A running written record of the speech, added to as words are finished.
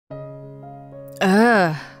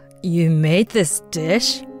Ugh, you made this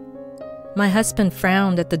dish? My husband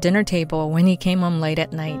frowned at the dinner table when he came home late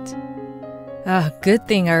at night. Good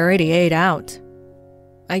thing I already ate out.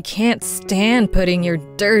 I can't stand putting your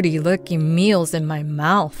dirty-looking meals in my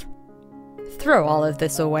mouth. Throw all of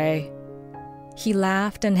this away. He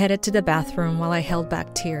laughed and headed to the bathroom while I held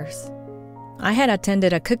back tears. I had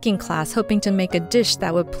attended a cooking class hoping to make a dish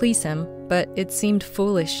that would please him, but it seemed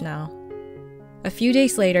foolish now. A few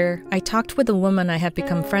days later, I talked with a woman I had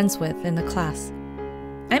become friends with in the class.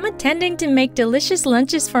 I'm attending to make delicious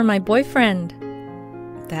lunches for my boyfriend.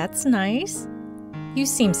 That's nice. You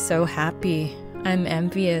seem so happy. I'm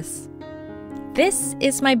envious. This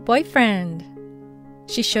is my boyfriend.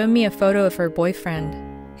 She showed me a photo of her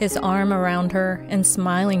boyfriend, his arm around her and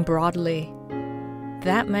smiling broadly.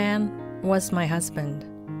 That man was my husband.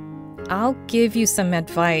 I'll give you some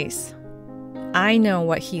advice. I know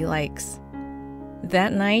what he likes.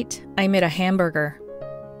 That night, I made a hamburger.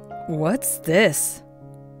 What's this?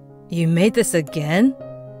 You made this again?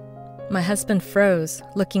 My husband froze,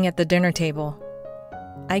 looking at the dinner table.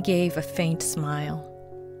 I gave a faint smile.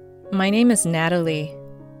 My name is Natalie.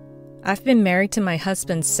 I've been married to my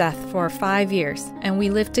husband Seth for 5 years, and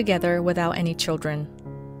we live together without any children.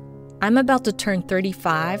 I'm about to turn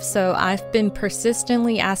 35, so I've been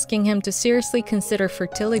persistently asking him to seriously consider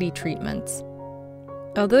fertility treatments.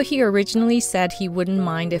 Although he originally said he wouldn't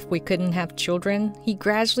mind if we couldn't have children, he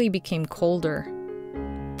gradually became colder.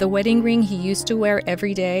 The wedding ring he used to wear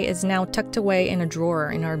every day is now tucked away in a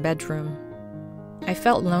drawer in our bedroom. I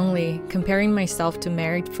felt lonely, comparing myself to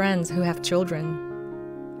married friends who have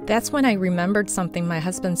children. That's when I remembered something my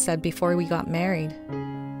husband said before we got married.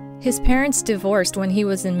 His parents divorced when he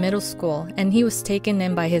was in middle school, and he was taken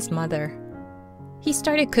in by his mother. He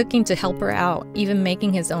started cooking to help her out, even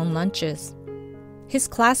making his own lunches. His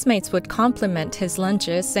classmates would compliment his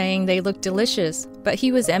lunches, saying they looked delicious, but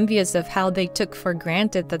he was envious of how they took for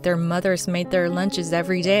granted that their mothers made their lunches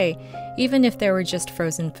every day, even if they were just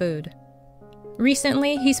frozen food.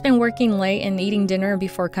 Recently, he's been working late and eating dinner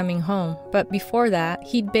before coming home, but before that,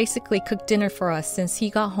 he'd basically cooked dinner for us since he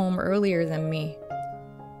got home earlier than me.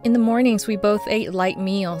 In the mornings, we both ate light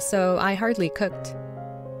meals, so I hardly cooked.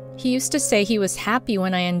 He used to say he was happy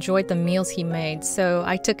when I enjoyed the meals he made, so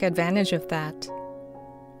I took advantage of that.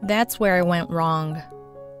 That's where I went wrong.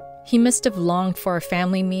 He must have longed for a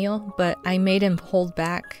family meal, but I made him hold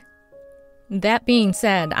back. That being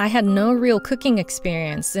said, I had no real cooking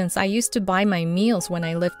experience since I used to buy my meals when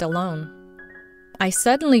I lived alone. I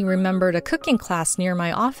suddenly remembered a cooking class near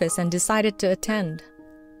my office and decided to attend.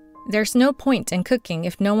 There's no point in cooking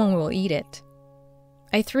if no one will eat it.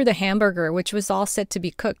 I threw the hamburger, which was all set to be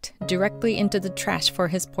cooked, directly into the trash for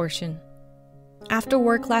his portion. After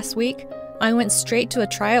work last week, I went straight to a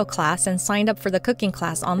trial class and signed up for the cooking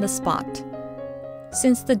class on the spot.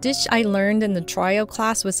 Since the dish I learned in the trial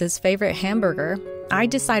class was his favorite hamburger, I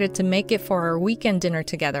decided to make it for our weekend dinner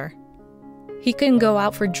together. He couldn't go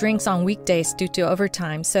out for drinks on weekdays due to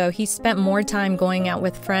overtime, so he spent more time going out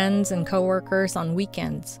with friends and coworkers on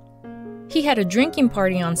weekends. He had a drinking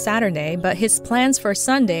party on Saturday, but his plans for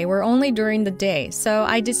Sunday were only during the day, so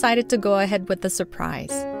I decided to go ahead with the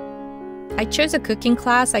surprise. I chose a cooking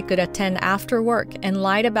class I could attend after work and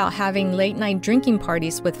lied about having late-night drinking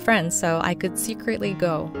parties with friends so I could secretly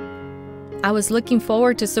go. I was looking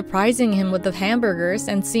forward to surprising him with the hamburgers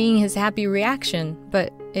and seeing his happy reaction,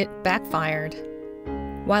 but it backfired.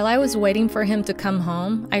 While I was waiting for him to come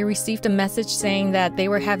home, I received a message saying that they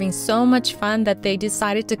were having so much fun that they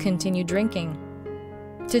decided to continue drinking.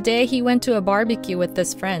 Today, he went to a barbecue with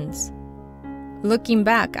his friends. Looking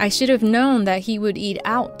back, I should have known that he would eat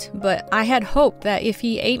out, but I had hoped that if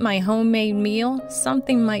he ate my homemade meal,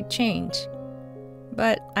 something might change.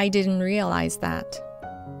 But I didn't realize that.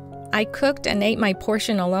 I cooked and ate my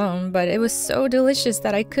portion alone, but it was so delicious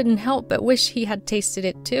that I couldn't help but wish he had tasted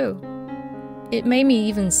it too. It made me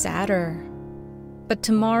even sadder. But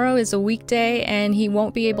tomorrow is a weekday and he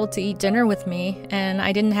won't be able to eat dinner with me, and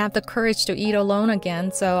I didn't have the courage to eat alone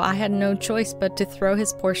again, so I had no choice but to throw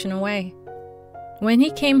his portion away. When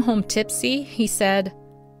he came home tipsy, he said,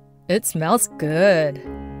 "It smells good."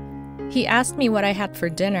 He asked me what I had for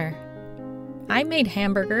dinner. I made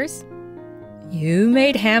hamburgers. You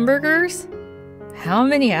made hamburgers? How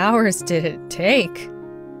many hours did it take?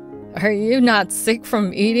 Are you not sick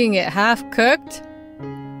from eating it half-cooked?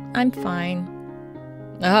 I'm fine.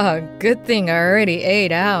 Oh, good thing I already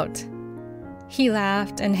ate out. He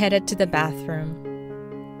laughed and headed to the bathroom.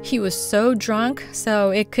 He was so drunk,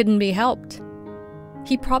 so it couldn't be helped.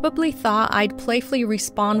 He probably thought I'd playfully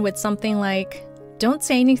respond with something like, "Don't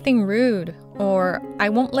say anything rude," or "I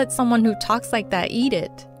won't let someone who talks like that eat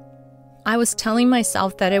it." I was telling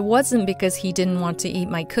myself that it wasn't because he didn't want to eat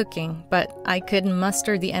my cooking, but I couldn't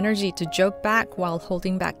muster the energy to joke back while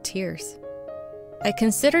holding back tears. I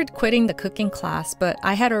considered quitting the cooking class, but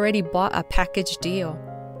I had already bought a package deal.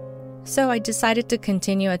 So I decided to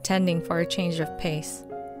continue attending for a change of pace.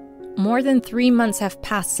 More than 3 months have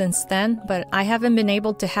passed since then, but I haven't been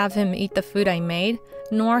able to have him eat the food I made,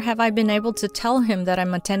 nor have I been able to tell him that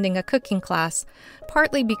I'm attending a cooking class,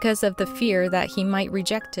 partly because of the fear that he might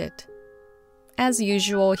reject it. As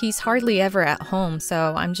usual, he's hardly ever at home,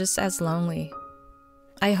 so I'm just as lonely.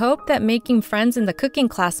 I hope that making friends in the cooking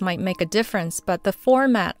class might make a difference, but the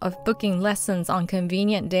format of booking lessons on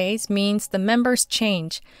convenient days means the members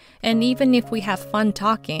change, and even if we have fun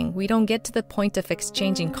talking, we don't get to the point of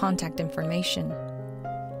exchanging contact information.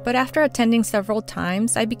 But after attending several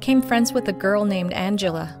times, I became friends with a girl named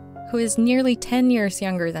Angela, who is nearly 10 years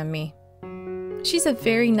younger than me. She's a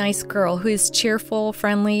very nice girl who is cheerful,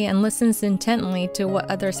 friendly, and listens intently to what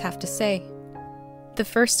others have to say. The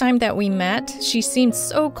first time that we met, she seemed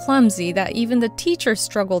so clumsy that even the teacher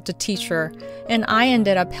struggled to teach her, and I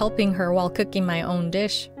ended up helping her while cooking my own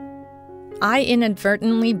dish. I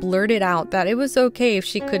inadvertently blurted out that it was okay if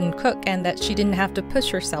she couldn't cook and that she didn't have to push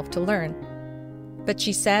herself to learn. But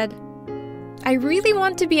she said, "I really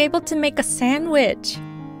want to be able to make a sandwich."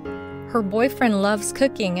 Her boyfriend loves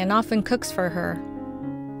cooking and often cooks for her.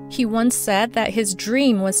 He once said that his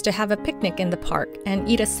dream was to have a picnic in the park and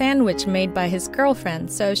eat a sandwich made by his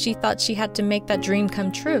girlfriend, so she thought she had to make that dream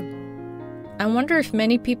come true. I wonder if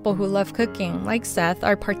many people who love cooking, like Seth,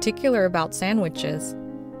 are particular about sandwiches.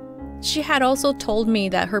 She had also told me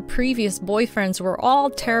that her previous boyfriends were all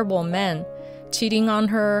terrible men, cheating on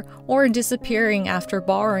her or disappearing after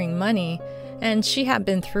borrowing money, and she had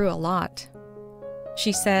been through a lot.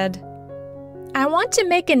 She said, "I want to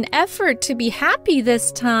make an effort to be happy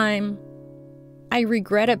this time." I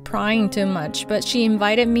regretted prying too much, but she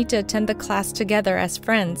invited me to attend the class together as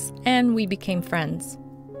friends, and we became friends.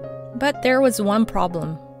 But there was one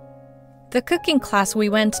problem. The cooking class we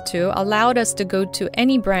went to allowed us to go to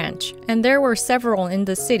any branch, and there were several in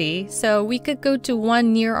the city, so we could go to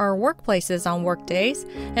one near our workplaces on workdays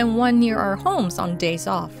and one near our homes on days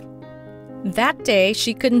off. That day,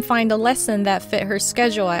 she couldn't find a lesson that fit her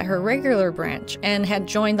schedule at her regular branch and had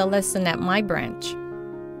joined the lesson at my branch.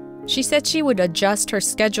 She said she would adjust her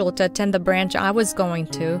schedule to attend the branch I was going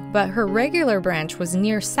to, but her regular branch was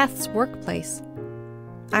near Seth's workplace.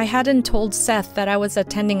 I hadn't told Seth that I was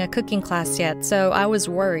attending a cooking class yet, so I was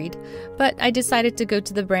worried, but I decided to go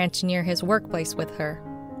to the branch near his workplace with her.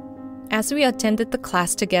 As we attended the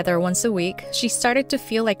class together once a week, she started to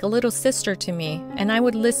feel like a little sister to me, and I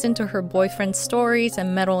would listen to her boyfriend's stories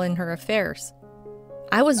and meddle in her affairs.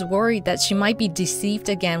 I was worried that she might be deceived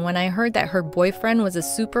again when I heard that her boyfriend was a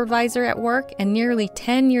supervisor at work and nearly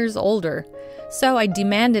 10 years older, so I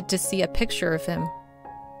demanded to see a picture of him.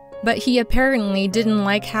 But he apparently didn't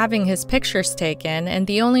like having his pictures taken, and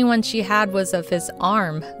the only one she had was of his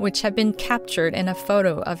arm, which had been captured in a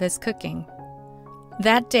photo of his cooking.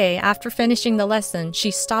 That day, after finishing the lesson,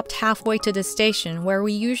 she stopped halfway to the station where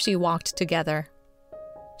we usually walked together.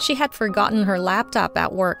 She had forgotten her laptop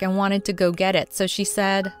at work and wanted to go get it, so she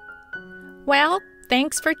said, "Well,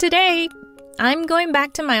 thanks for today. I'm going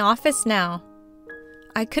back to my office now."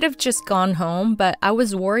 I could have just gone home, but I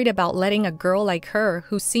was worried about letting a girl like her,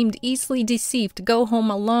 who seemed easily deceived, go home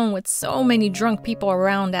alone with so many drunk people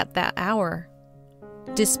around at that hour.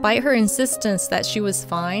 Despite her insistence that she was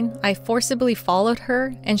fine, I forcibly followed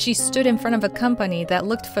her, and she stood in front of a company that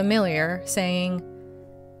looked familiar, saying,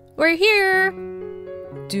 "We're here."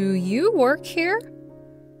 "Do you work here?"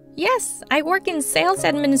 "Yes, I work in sales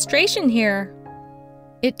administration here."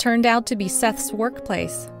 It turned out to be Seth's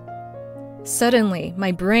workplace. Suddenly,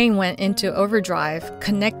 my brain went into overdrive,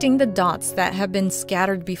 connecting the dots that had been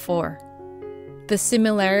scattered before. The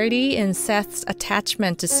similarity in Seth's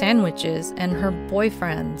attachment to sandwiches and her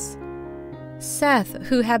boyfriend's. Seth,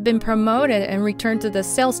 who had been promoted and returned to the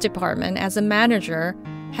sales department as a manager,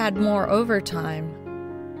 had more overtime.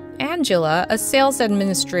 Angela, a sales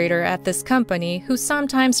administrator at this company who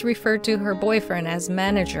sometimes referred to her boyfriend as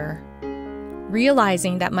manager.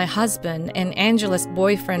 Realizing that my husband and Angela's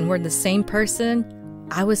boyfriend were the same person,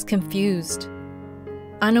 I was confused.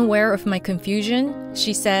 Unaware of my confusion,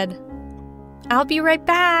 she said, "I'll be right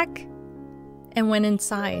back," and went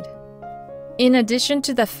inside. In addition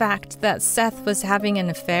to the fact that Seth was having an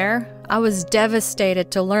affair, I was devastated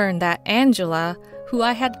to learn that Angela, who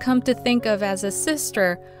I had come to think of as a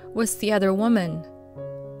sister, was the other woman.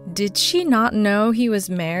 Did she not know he was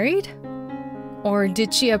married? Or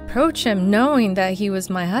did she approach him knowing that he was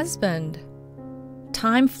my husband?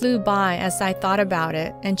 Time flew by as I thought about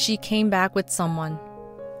it, and she came back with someone.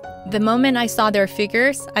 The moment I saw their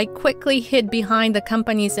figures, I quickly hid behind the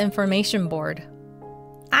company's information board.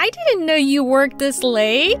 I didn't know you worked this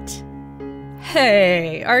late.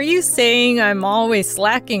 Hey, are you saying I'm always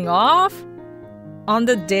slacking off? On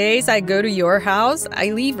the days I go to your house,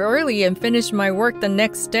 I leave early and finish my work the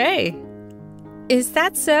next day. Is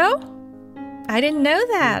that so? I didn't know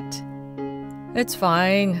that. It's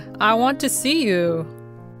fine. I want to see you.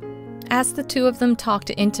 As the two of them talked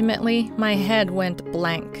intimately, my head went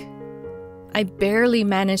blank. I barely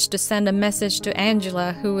managed to send a message to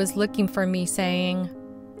Angela, who was looking for me, saying,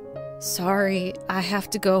 "Sorry, I have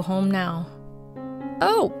to go home now."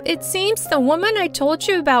 Oh, it seems the woman I told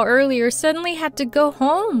you about earlier suddenly had to go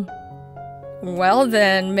home. Well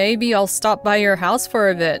then, maybe I'll stop by your house for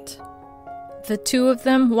a bit. The two of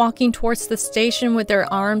them walking towards the station with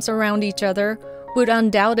their arms around each other would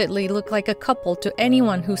undoubtedly look like a couple to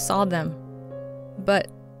anyone who saw them. But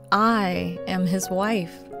I am his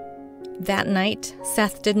wife. That night,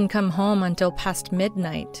 Seth didn't come home until past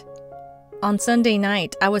midnight. On Sunday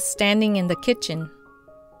night, I was standing in the kitchen.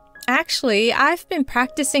 Actually, I've been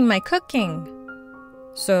practicing my cooking.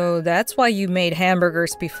 So that's why you made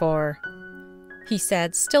hamburgers before, he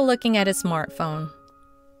said, still looking at his smartphone.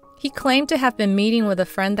 He claimed to have been meeting with a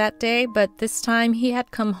friend that day, but this time he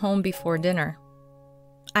had come home before dinner.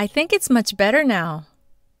 I think it's much better now.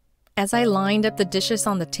 As I lined up the dishes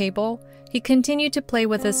on the table, he continued to play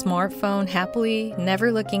with his smartphone happily,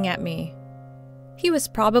 never looking at me. He was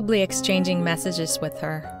probably exchanging messages with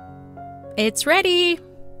her. It's ready.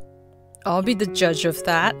 I'll be the judge of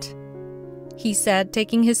that, he said,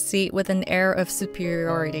 taking his seat with an air of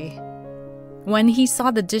superiority. When he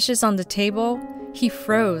saw the dishes on the table, he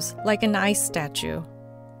froze like an ice statue.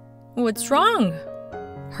 What's wrong?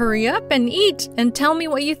 Hurry up and eat and tell me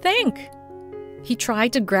what you think. He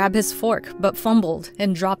tried to grab his fork but fumbled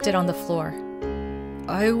and dropped it on the floor.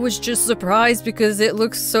 I was just surprised because it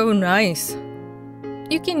looks so nice.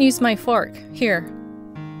 You can use my fork. Here.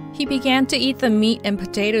 He began to eat the meat and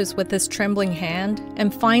potatoes with his trembling hand,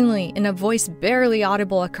 and finally, in a voice barely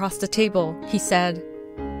audible across the table, he said,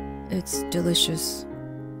 It's delicious.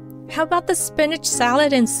 How about the spinach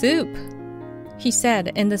salad and soup? He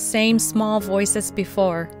said in the same small voice as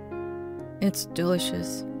before. It's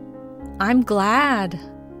delicious. I'm glad.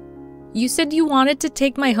 You said you wanted to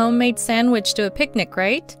take my homemade sandwich to a picnic,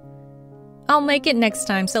 right? I'll make it next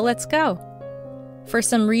time, so let's go. For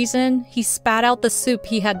some reason, he spat out the soup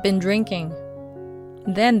he had been drinking.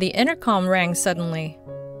 Then the intercom rang suddenly.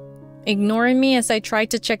 Ignoring me as I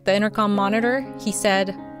tried to check the intercom monitor, he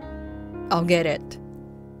said, I'll get it,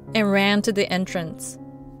 and ran to the entrance.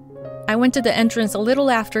 I went to the entrance a little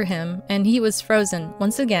after him, and he was frozen,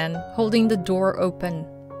 once again, holding the door open.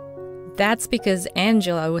 That's because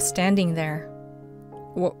Angela was standing there.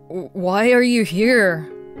 Why are you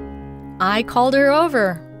here? I called her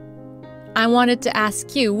over. I wanted to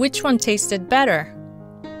ask you which one tasted better.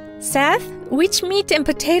 Seth, which meat and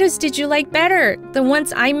potatoes did you like better? The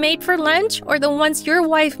ones I made for lunch or the ones your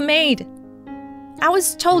wife made? I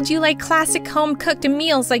was told you like classic home-cooked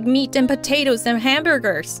meals like meat and potatoes and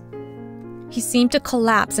hamburgers. He seemed to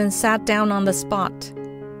collapse and sat down on the spot.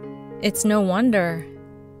 It's no wonder.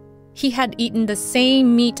 He had eaten the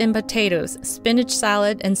same meat and potatoes, spinach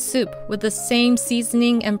salad, and soup with the same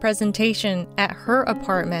seasoning and presentation at her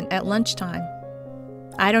apartment at lunchtime.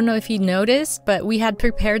 I don't know if he noticed, but we had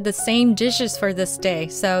prepared the same dishes for this day,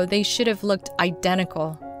 so they should have looked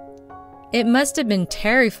identical. It must have been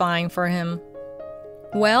terrifying for him.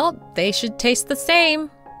 Well, they should taste the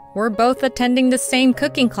same. We're both attending the same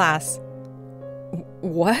cooking class.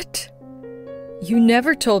 What? You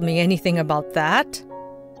never told me anything about that.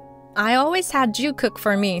 I always had you cook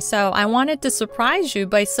for me, so I wanted to surprise you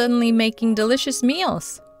by suddenly making delicious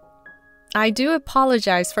meals. I do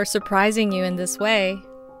apologize for surprising you in this way.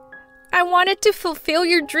 I wanted to fulfill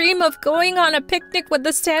your dream of going on a picnic with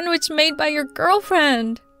the sandwich made by your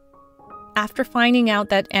girlfriend. After finding out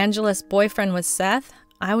that Angela's boyfriend was Seth,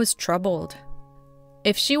 I was troubled.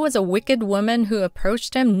 If she was a wicked woman who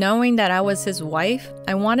approached him knowing that I was his wife,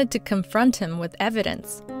 I wanted to confront him with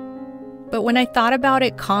evidence. But when I thought about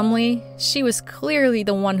it calmly, she was clearly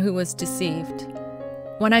the one who was deceived.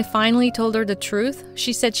 When I finally told her the truth,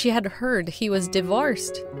 she said she had heard he was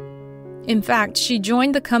divorced. In fact, she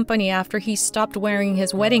joined the company after he stopped wearing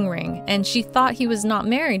his wedding ring, and she thought he was not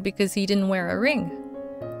married because he didn't wear a ring.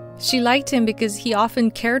 She liked him because he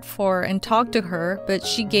often cared for and talked to her, but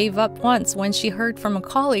she gave up once when she heard from a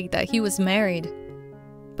colleague that he was married.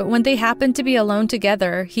 But when they happened to be alone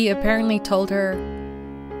together, he apparently told her,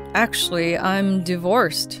 Actually, I'm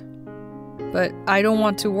divorced. but I don't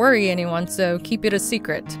want to worry anyone, so keep it a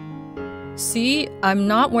secret. See, I'm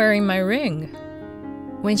not wearing my ring."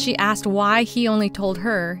 When she asked why he only told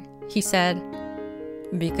her, he said,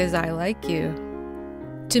 "Because I like you."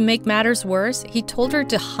 To make matters worse, he told her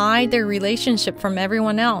to hide their relationship from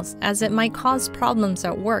everyone else, as it might cause problems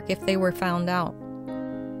at work if they were found out.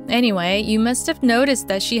 Anyway, you must have noticed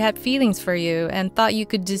that she had feelings for you and thought you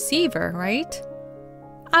could deceive her, right?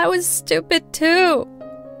 I was stupid too.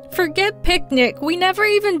 Forget picnic, we never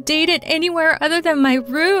even dated anywhere other than my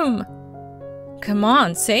room. Come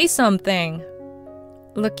on, say something.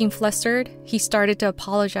 Looking flustered, he started to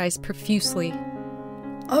apologize profusely.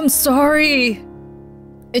 I'm sorry.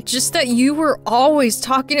 It's just that you were always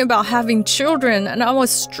talking about having children and I was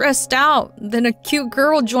stressed out. Then a cute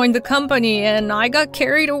girl joined the company and I got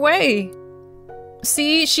carried away.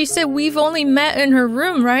 See, she said we've only met in her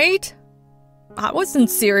room, right? I wasn't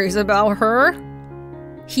serious about her.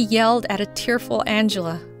 He yelled at a tearful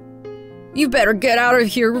Angela. You better get out of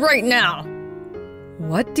here right now.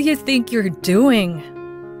 What do you think you're doing?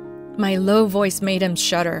 My low voice made him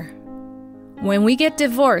shudder. When we get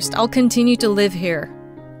divorced, I'll continue to live here.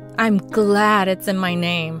 I'm glad it's in my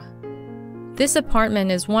name. This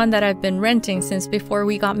apartment is one that I've been renting since before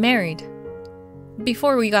we got married.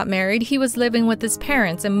 Before we got married, he was living with his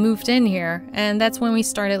parents and moved in here, and that's when we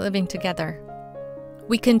started living together.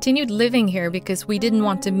 We continued living here because we didn't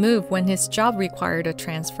want to move when his job required a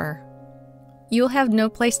transfer. You'll have no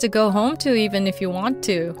place to go home to even if you want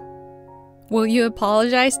to. Will you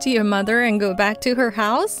apologize to your mother and go back to her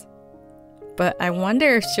house? But I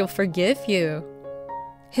wonder if she'll forgive you.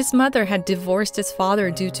 His mother had divorced his father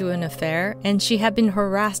due to an affair, and she had been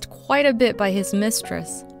harassed quite a bit by his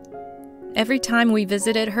mistress. Every time we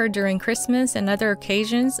visited her during Christmas and other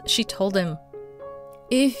occasions, she told him,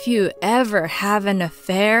 If you ever have an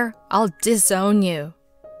affair, I'll disown you.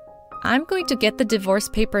 I'm going to get the divorce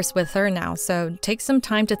papers with her now, so take some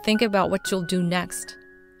time to think about what you'll do next.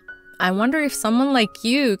 I wonder if someone like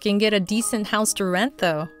you can get a decent house to rent,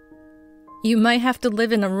 though. You might have to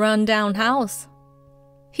live in a run-down house.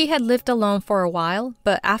 He had lived alone for a while,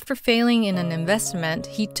 but after failing in an investment,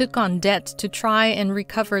 he took on debt to try and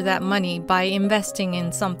recover that money by investing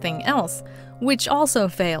in something else, which also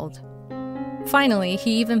failed. Finally,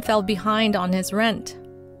 he even fell behind on his rent.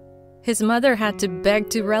 His mother had to beg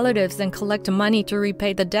to relatives and collect money to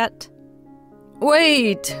repay the debt.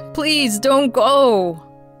 Wait, please don't go.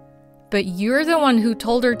 But you're the one who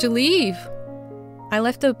told her to leave. I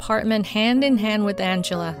left the apartment hand in hand with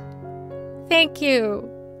Angela. Thank you.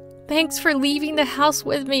 Thanks for leaving the house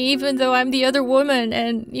with me even though I'm the other woman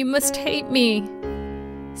and you must hate me.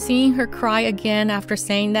 Seeing her cry again after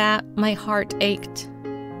saying that, my heart ached.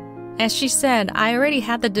 As she said, I already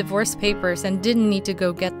had the divorce papers and didn't need to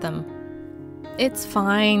go get them. It's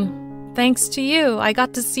fine. Thanks to you, I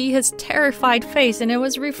got to see his terrified face and it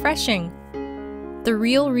was refreshing. The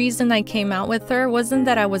real reason I came out with her wasn't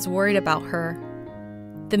that I was worried about her.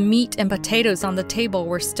 The meat and potatoes on the table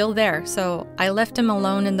were still there, so I left him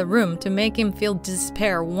alone in the room to make him feel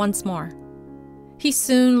despair once more. He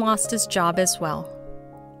soon lost his job as well.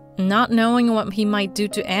 Not knowing what he might do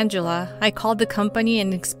to Angela, I called the company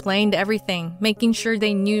and explained everything, making sure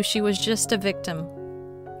they knew she was just a victim.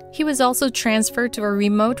 He was also transferred to a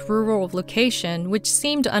remote rural location, which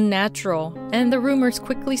seemed unnatural, and the rumors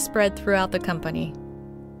quickly spread throughout the company.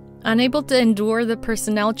 Unable to endure the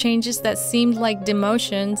personnel changes that seemed like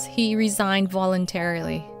demotions, he resigned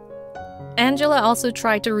voluntarily. Angela also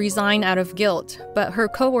tried to resign out of guilt, but her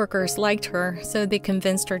coworkers liked her, so they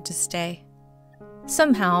convinced her to stay.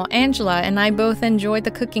 Somehow, Angela and I both enjoyed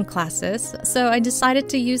the cooking classes, so I decided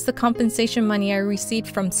to use the compensation money I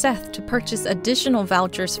received from Seth to purchase additional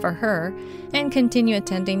vouchers for her and continue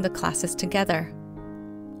attending the classes together.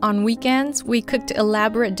 On weekends, we cooked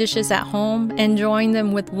elaborate dishes at home, enjoying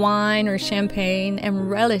them with wine or champagne, and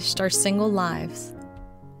relished our single lives.